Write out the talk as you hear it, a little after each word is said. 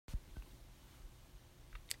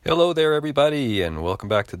Hello there, everybody, and welcome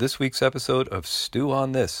back to this week's episode of Stew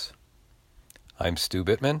on This. I'm Stu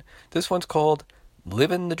Bittman. This one's called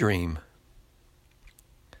Livin' the Dream.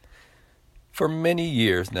 For many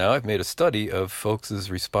years now, I've made a study of folks'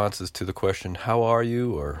 responses to the question, how are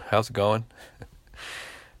you, or how's it going?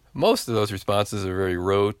 Most of those responses are very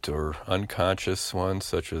rote or unconscious ones,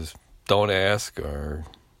 such as don't ask, or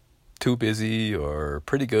too busy, or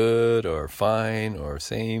pretty good, or fine, or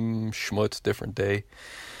same schmutz, different day.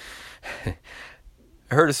 I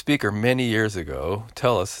heard a speaker many years ago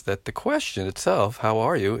tell us that the question itself, how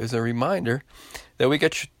are you, is a reminder that we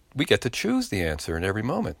get to choose the answer in every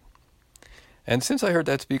moment. And since I heard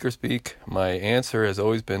that speaker speak, my answer has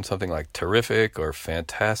always been something like terrific or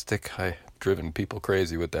fantastic. I've driven people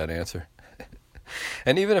crazy with that answer.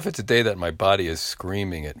 And even if it's a day that my body is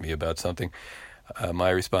screaming at me about something, my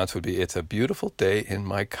response would be, it's a beautiful day in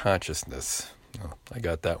my consciousness. Oh, I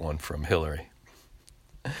got that one from Hillary.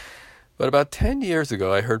 But about 10 years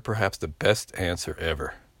ago, I heard perhaps the best answer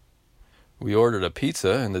ever. We ordered a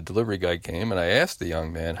pizza, and the delivery guy came, and I asked the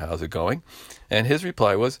young man, how's it going? And his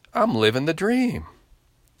reply was, I'm living the dream.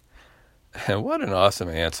 And what an awesome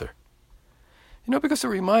answer. Because it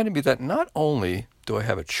reminded me that not only do I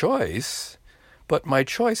have a choice, but my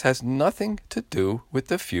choice has nothing to do with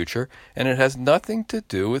the future, and it has nothing to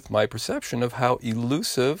do with my perception of how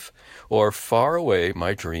elusive or far away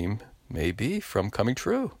my dream may be from coming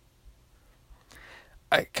true.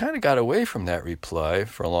 I kind of got away from that reply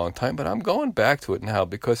for a long time, but I'm going back to it now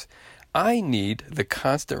because I need the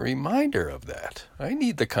constant reminder of that. I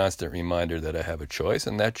need the constant reminder that I have a choice,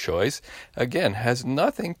 and that choice, again, has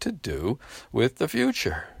nothing to do with the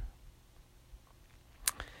future.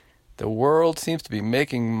 The world seems to be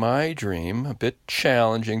making my dream a bit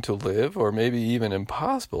challenging to live, or maybe even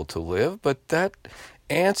impossible to live, but that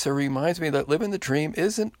answer reminds me that living the dream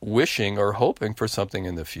isn't wishing or hoping for something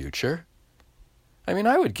in the future.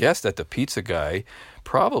 I would guess that the pizza guy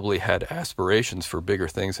probably had aspirations for bigger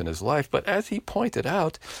things in his life, but as he pointed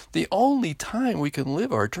out, the only time we can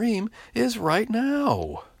live our dream is right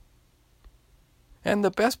now. And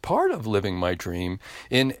the best part of living my dream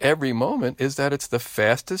in every moment is that it's the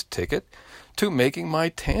fastest ticket to making my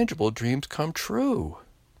tangible dreams come true.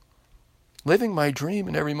 Living my dream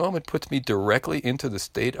in every moment puts me directly into the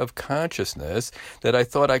state of consciousness that I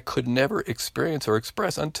thought I could never experience or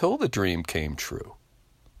express until the dream came true.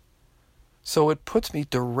 So it puts me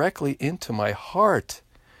directly into my heart,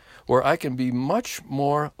 where I can be much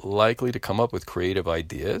more likely to come up with creative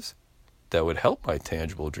ideas that would help my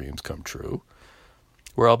tangible dreams come true,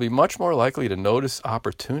 where I'll be much more likely to notice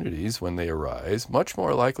opportunities when they arise, much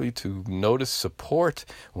more likely to notice support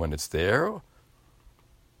when it's there.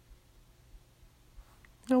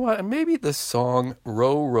 You know what? Maybe the song,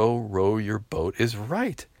 Row, Row, Row Your Boat is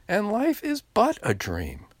right, and life is but a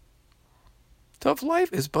dream. So if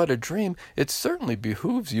life is but a dream, it certainly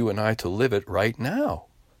behooves you and I to live it right now.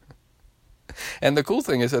 And the cool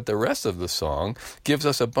thing is that the rest of the song gives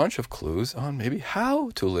us a bunch of clues on maybe how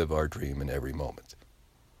to live our dream in every moment.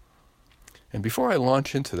 And before I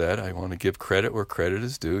launch into that, I want to give credit where credit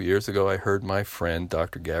is due. Years ago, I heard my friend,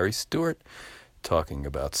 Dr. Gary Stewart, talking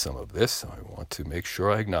about some of this, so I want to make sure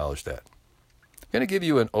I acknowledge that. I'm going to give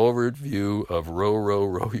you an overview of Row, Row,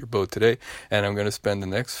 Row Your Boat today, and I'm going to spend the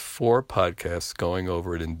next 4 podcasts going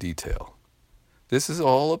over it in detail. This is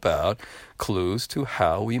all about clues to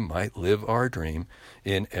how we might live our dream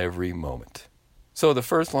in every moment. So the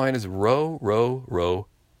first line is row, row, row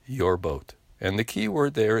your boat. And the key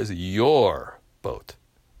word there is your boat.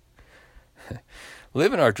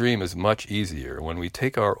 Living our dream is much easier when we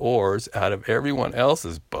take our oars out of everyone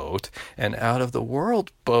else's boat and out of the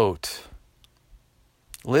world's boat.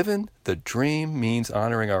 Living the dream means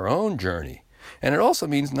honoring our own journey, and it also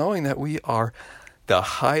means knowing that we are the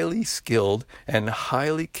highly skilled and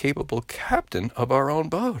highly capable captain of our own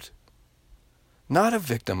boat. Not a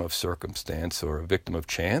victim of circumstance or a victim of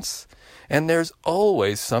chance, and there's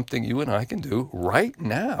always something you and I can do right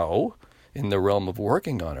now in the realm of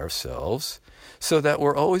working on ourselves so that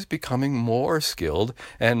we're always becoming more skilled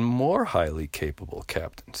and more highly capable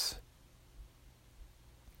captains.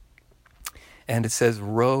 And it says,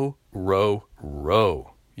 row, row,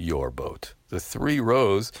 row your boat. The 3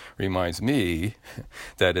 rows reminds me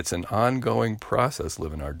that it's an ongoing process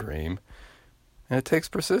living our dream, and it takes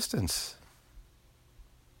persistence.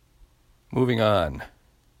 Moving on.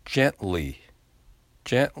 Gently.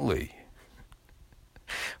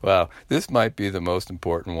 Wow, this might be the most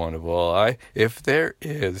important one of all. If there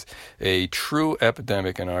is a true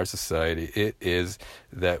epidemic in our society, it is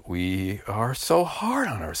that we are so hard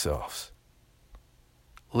on ourselves.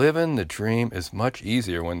 Living the dream is much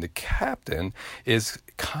easier when the captain is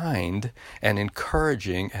kind and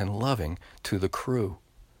encouraging and loving to the crew.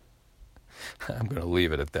 I'm going to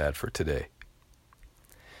leave it at that for today.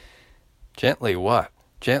 Gently what?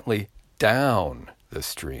 Gently down the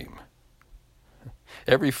stream.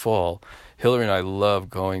 Every fall, Hillary and I love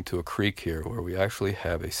going to a creek here where we actually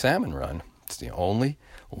have a salmon run. It's the only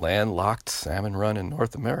landlocked salmon run in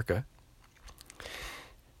North America.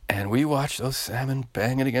 And we watch those salmon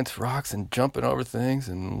banging against rocks and jumping over things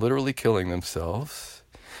and literally killing themselves.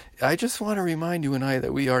 I just want to remind you and I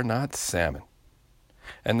that we are not salmon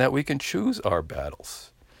and that we can choose our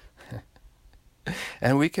battles.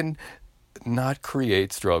 And we can not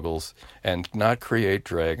create struggles and not create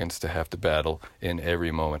dragons to have to battle in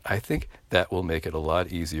every moment. I think that will make it a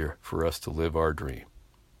lot easier for us to live our dream.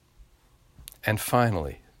 And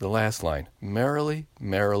finally, the last line, merrily,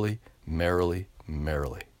 merrily, merrily,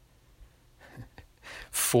 merrily.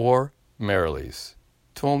 4 merrilies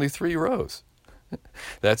to only 3 rows.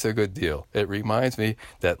 That's a good deal. It reminds me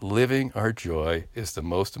that living our joy is the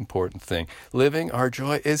most important thing. Living our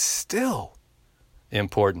joy is still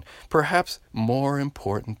important, perhaps more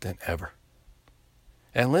important than ever.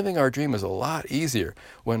 And living our dream is a lot easier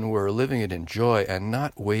when we're living it in joy and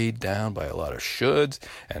not weighed down by a lot of shoulds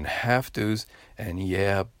and have-tos and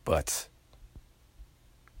yeah buts.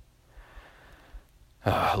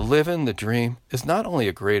 Living the dream is not only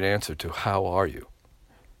a great answer to how are you,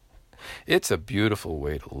 it's a beautiful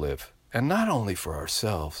way to live, and not only for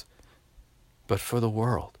ourselves, but for the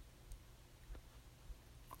world.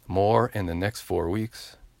 More in the next 4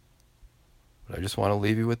 weeks, but I just want to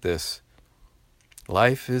leave you with this.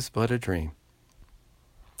 Life is but a dream,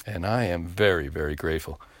 and I am very, very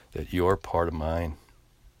grateful that you're part of mine.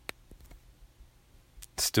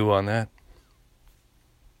 Stew on that.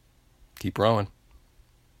 Keep rowing.